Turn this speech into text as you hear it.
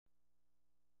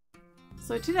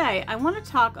So today I want to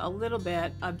talk a little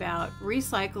bit about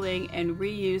recycling and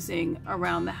reusing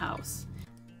around the house.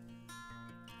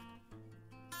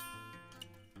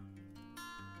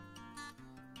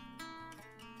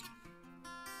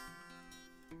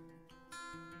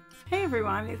 Hey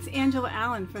everyone, it's Angela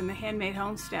Allen from the Handmade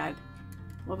Homestead.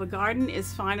 Well, the garden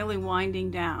is finally winding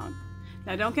down.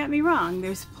 Now don't get me wrong,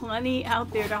 there's plenty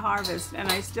out there to harvest, and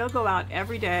I still go out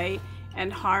every day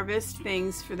and harvest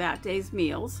things for that day's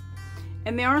meals.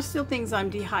 And there are still things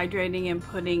I'm dehydrating and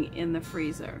putting in the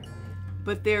freezer.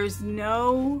 But there's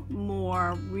no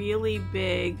more really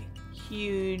big,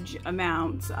 huge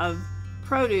amounts of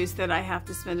produce that I have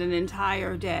to spend an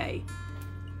entire day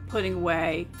putting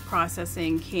away,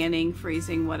 processing, canning,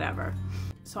 freezing, whatever.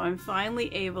 So I'm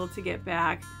finally able to get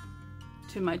back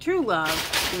to my true love,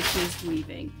 which is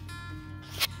weaving.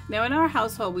 Now in our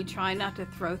household, we try not to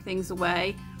throw things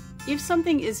away. If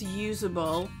something is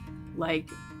usable, like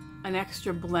an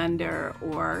extra blender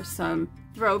or some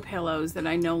throw pillows that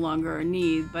I no longer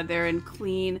need, but they're in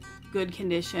clean, good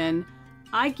condition,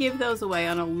 I give those away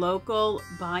on a local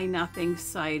Buy Nothing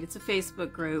site. It's a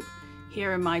Facebook group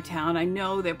here in my town. I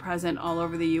know they're present all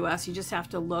over the US. You just have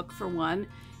to look for one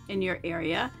in your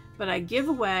area. But I give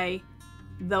away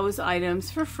those items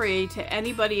for free to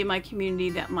anybody in my community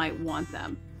that might want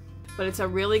them. But it's a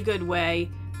really good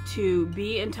way to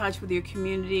be in touch with your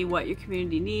community, what your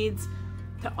community needs,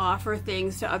 to offer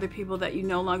things to other people that you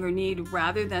no longer need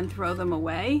rather than throw them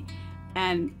away.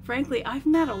 And frankly, I've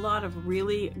met a lot of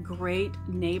really great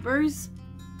neighbors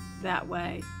that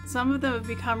way. Some of them have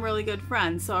become really good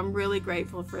friends, so I'm really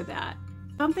grateful for that.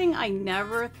 Something I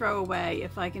never throw away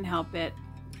if I can help it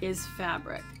is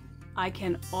fabric. I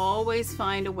can always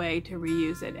find a way to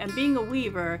reuse it. And being a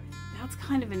weaver, that's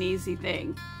kind of an easy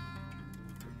thing.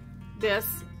 This,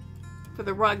 for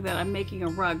the rug that I'm making a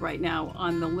rug right now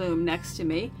on the loom next to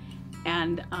me.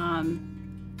 And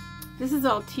this is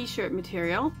all t-shirt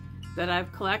material that I've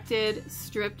collected,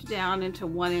 stripped down into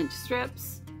 1-inch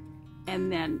strips, and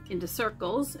then into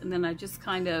circles, and then I just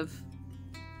kind of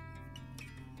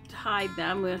tied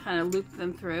them, we kind of looped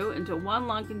them through into one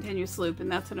long continuous loop, and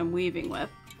that's what I'm weaving with.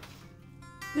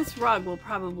 This rug will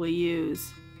probably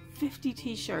use 50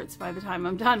 t-shirts by the time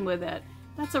I'm done with it.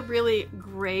 That's a really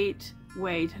great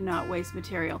way to not waste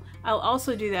material. I'll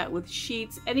also do that with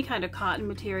sheets, any kind of cotton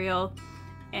material,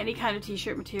 any kind of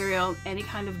t-shirt material, any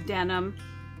kind of denim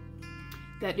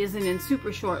that isn't in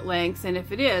super short lengths, and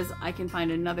if it is, I can find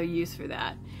another use for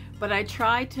that. But I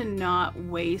try to not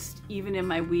waste, even in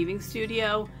my weaving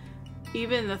studio,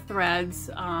 even the threads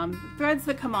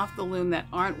that come off the loom that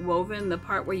aren't woven, the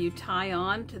part where you tie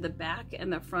on to the back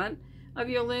and the front of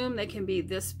your loom, they can be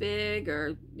this big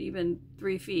or even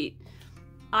 3 feet.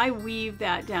 I weave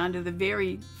that down to the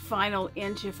very final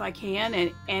inch if I can,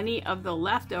 and any of the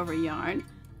leftover yarn,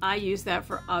 I use that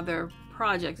for other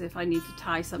projects. If I need to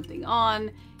tie something on,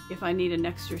 if I need an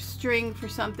extra string for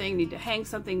something, need to hang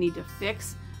something, need to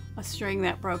fix a string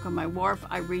that broke on my wharf,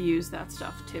 I reuse that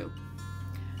stuff too.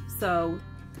 So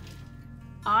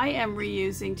I am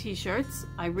reusing t-shirts,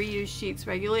 I reuse sheets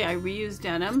regularly, I reuse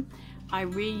denim, I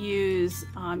reuse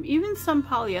even some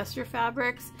polyester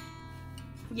fabrics.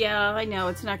 Yeah, I know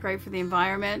it's not great for the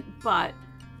environment, but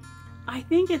I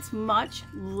think it's much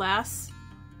less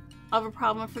of a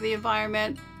problem for the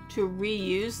environment to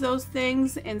reuse those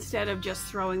things instead of just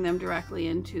throwing them directly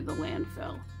into the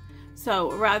landfill.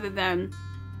 So rather than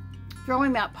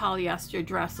throwing that polyester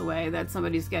dress away that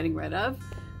somebody's getting rid of,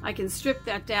 I can strip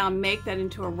that down, make that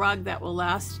into a rug that will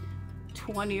last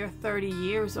 20 or 30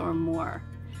 years or more.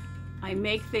 I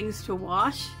make things to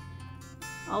wash.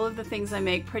 All of the things I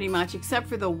make pretty much, except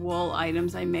for the wool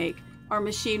items I make, are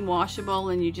machine washable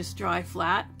and you just dry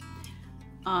flat.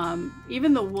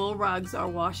 Even the wool rugs are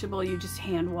washable, you just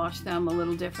hand wash them a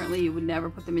little differently. You would never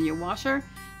put them in your washer.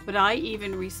 But I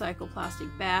even recycle plastic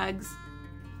bags,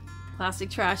 plastic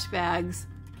trash bags,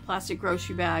 plastic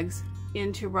grocery bags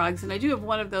into rugs. And I do have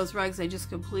one of those rugs I just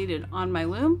completed on my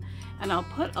loom, and I'll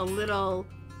put a little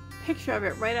picture of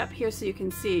it right up here so you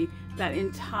can see that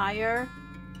entire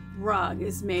rug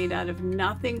is made out of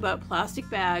nothing but plastic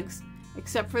bags,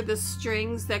 except for the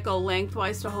strings that go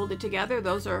lengthwise to hold it together.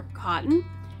 Those are cotton,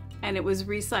 and it was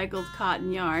recycled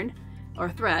cotton yarn or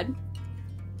thread.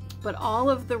 But all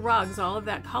of the rugs, all of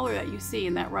that color that you see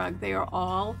in that rug, they are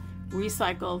all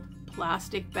recycled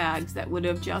plastic bags that would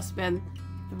have just been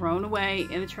thrown away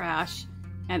in the trash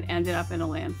and ended up in a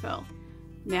landfill.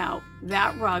 Now,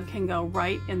 that rug can go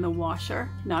right in the washer,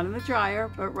 not in the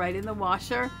dryer, but right in the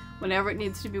washer whenever it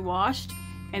needs to be washed,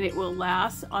 and it will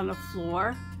last on the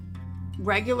floor.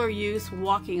 Regular use,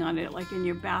 walking on it, like in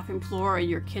your bathroom floor or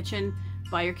your kitchen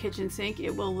by your kitchen sink.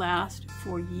 It will last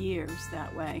for years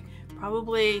that way.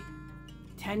 Probably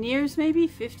 10 years, maybe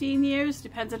 15 years,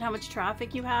 depends on how much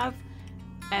traffic you have.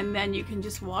 And then you can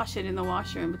just wash it in the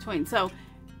washer in between. So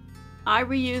I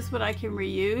reuse what I can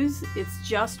reuse. It's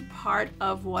just part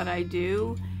of what I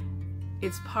do.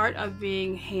 It's part of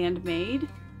being handmade.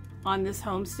 On this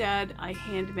homestead, I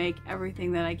hand make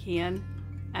everything that I can,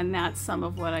 and that's some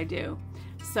of what I do.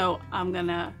 So I'm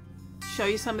gonna show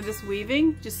you some of this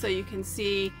weaving just so you can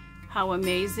see how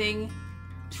amazing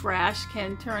trash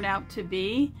can turn out to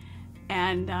be.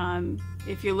 And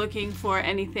if you're looking for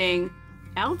anything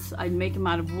else, I make them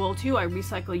out of wool too. I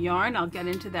recycle yarn. I'll get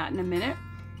into that in a minute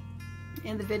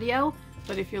in the video.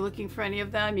 But if you're looking for any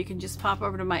of them, you can just pop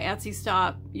over to my Etsy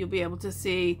shop. You'll be able to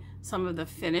see some of the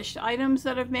finished items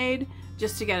that I've made,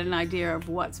 just to get an idea of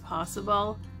what's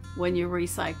possible when you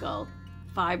recycle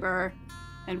fiber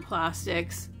and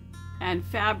plastics and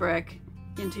fabric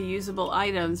into usable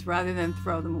items rather than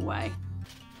throw them away.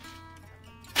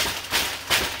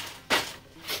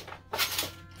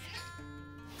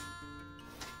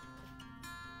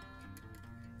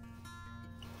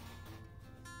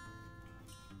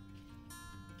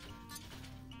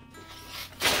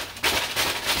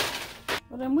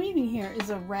 What I'm weaving here is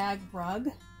a rag rug,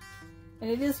 and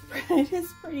it is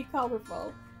pretty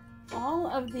colorful. All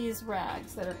of these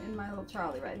rags that are in my little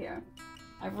Charlie right here,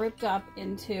 I've ripped up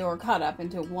into, or cut up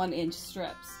into 1-inch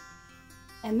strips.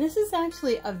 And this is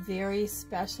actually a very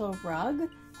special rug.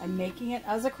 I'm making it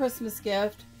as a Christmas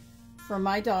gift for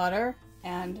my daughter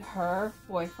and her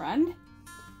boyfriend.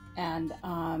 And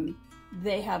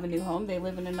they have a new home. They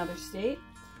live in another state.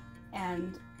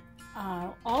 And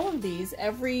all of these,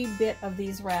 every bit of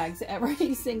these rags,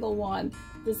 every single one.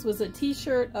 This was a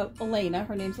t-shirt of Elena,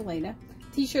 her name's Elena,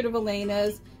 t-shirt of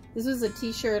Elena's. This was a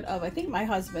t-shirt of, I think, my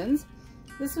husband's.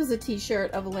 This was a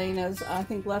t-shirt of Elena's, I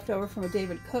think leftover from a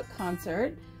David Cook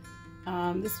concert.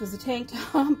 This was a tank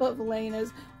top of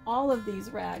Elena's. All of these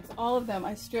rags, all of them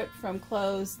I stripped from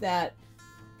clothes that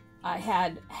I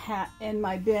had in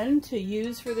my bin to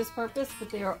use for this purpose, but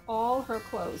they are all her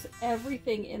clothes.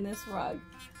 Everything in this rug,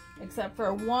 except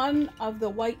for one of the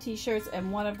white t-shirts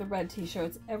and one of the red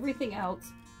t-shirts. Everything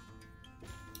else,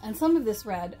 and some of this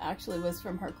red actually was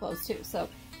from her clothes too. So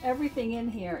everything in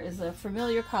here is a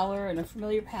familiar color and a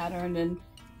familiar pattern and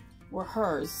were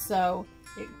hers. So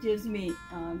it gives me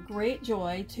great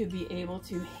joy to be able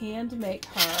to hand make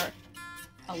her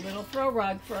a little throw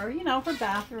rug for, you know, her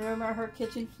bathroom or her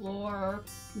kitchen floor or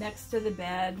next to the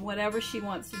bed, whatever she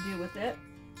wants to do with it.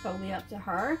 Totally up to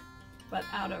her, but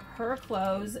out of her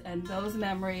clothes and those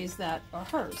memories that are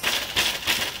hers.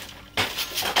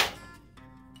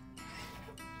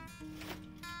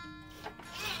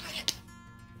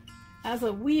 As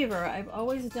a weaver, I've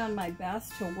always done my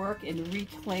best to work in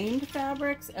reclaimed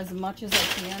fabrics as much as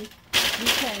I can.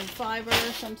 Reclaimed fiber,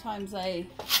 sometimes I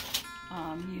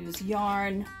use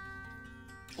yarn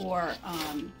or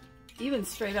even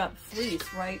straight up fleece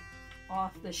right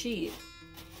off the sheet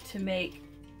to make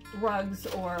rugs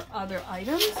or other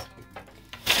items.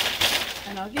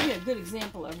 And I'll give you a good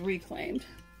example of reclaimed.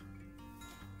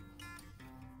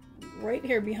 Right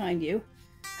here behind you.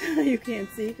 You can't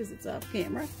see because it's off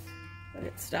camera, but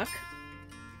it's stuck.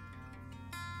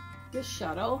 This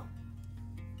shuttle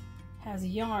has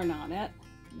yarn on it.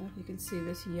 I don't know if you can see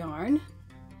this yarn.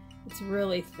 It's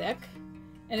really thick,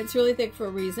 and it's really thick for a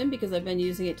reason, because I've been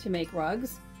using it to make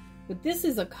rugs. But this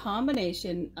is a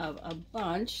combination of a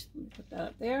bunch, let me put that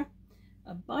up there,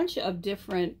 a bunch of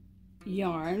different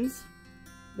yarns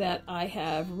that I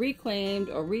have reclaimed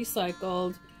or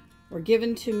recycled or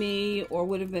given to me or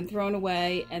would have been thrown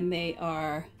away, and they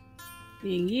are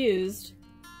being used.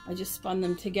 I just spun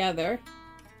them together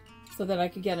so that I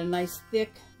could get a nice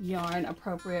thick yarn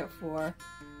appropriate for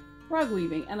rug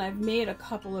weaving. And I've made a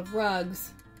couple of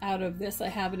rugs out of this. I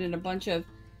have it in a bunch of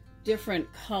different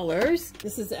colors.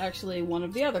 This is actually one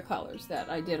of the other colors that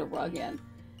I did a rug in.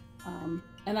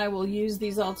 And I will use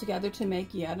these all together to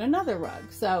make yet another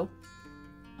rug. So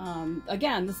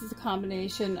again, this is a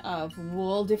combination of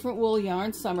wool, different wool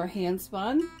yarns. Some are hand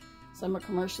spun, some are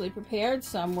commercially prepared,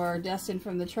 some were destined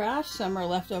from the trash, some are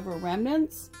leftover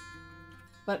remnants.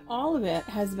 But all of it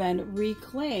has been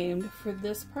reclaimed for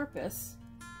this purpose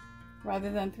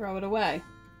rather than throw it away.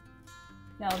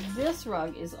 Now this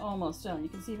rug is almost done. You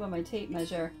can see by my tape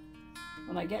measure,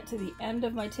 when I get to the end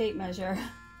of my tape measure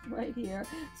right here,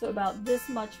 so about this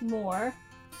much more,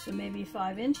 so maybe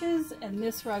 5 inches, and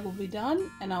this rug will be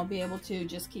done, and I'll be able to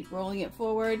just keep rolling it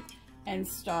forward and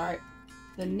start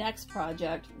the next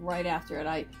project right after it.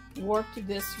 I warped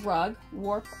this rug.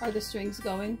 Warp are the strings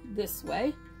going this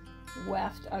way.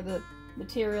 Weft are the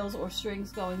materials or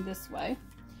strings going this way.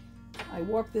 I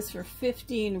warped this for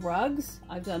 15 rugs.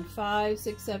 I've done 5,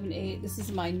 6, 7, 8. This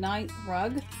is my 9th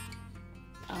rug.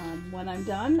 When I'm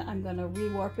done, I'm going to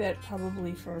rewarp it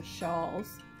probably for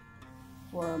shawls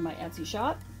for my Etsy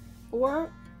shop.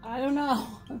 Or, I don't know.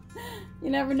 You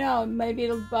never know. Maybe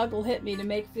a bug will hit me to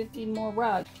make 15 more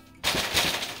rugs.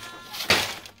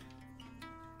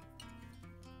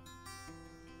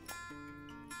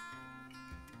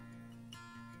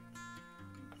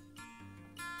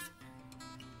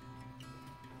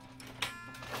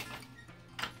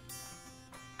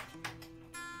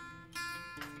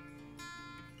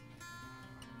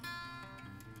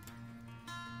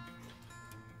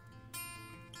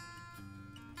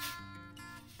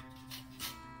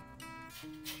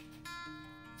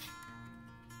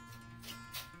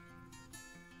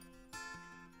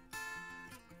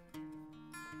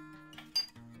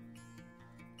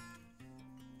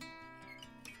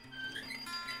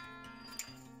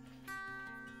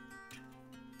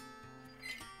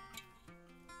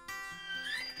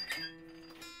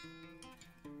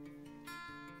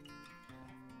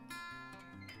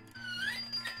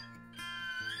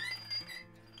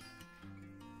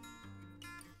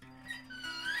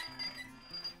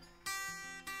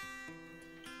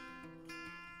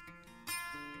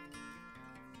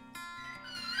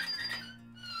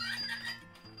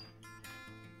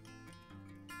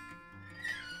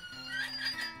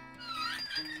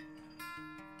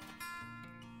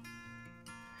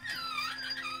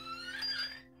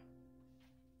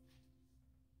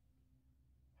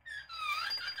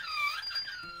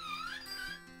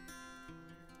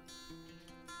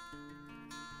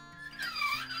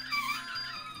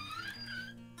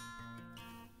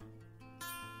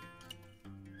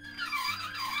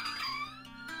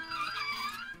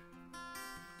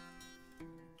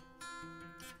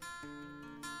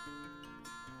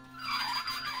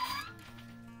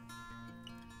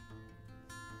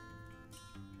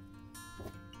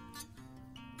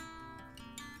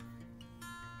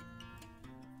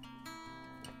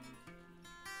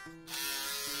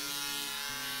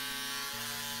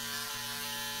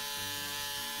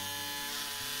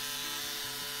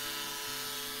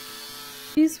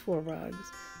 These 4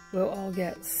 rugs will all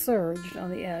get serged on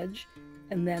the edge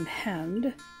and then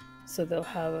hemmed, so they'll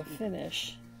have a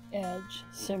finish edge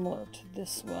similar to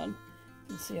this one.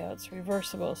 You can see how it's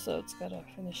reversible, so it's got a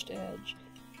finished edge.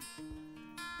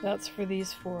 That's for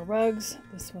these 4 rugs.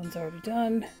 This one's already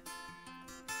done.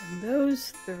 And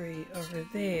those 3 over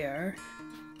there,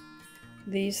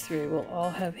 these 3 will all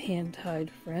have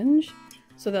hand-tied fringe,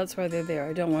 so that's why they're there.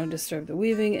 I don't want to disturb the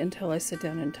weaving until I sit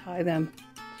down and tie them.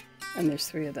 And there's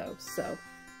 3 of those, so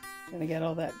I'm gonna get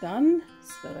all that done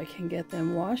so that I can get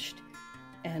them washed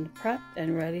and prepped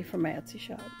and ready for my Etsy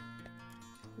shop.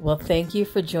 Well, thank you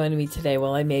for joining me today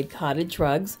while I made cottage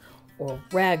rugs, or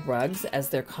rag rugs as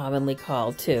they're commonly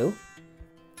called too.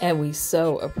 And we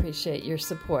so appreciate your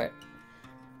support.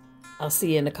 I'll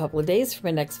see you in a couple of days for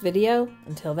my next video.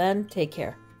 Until then, take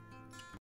care.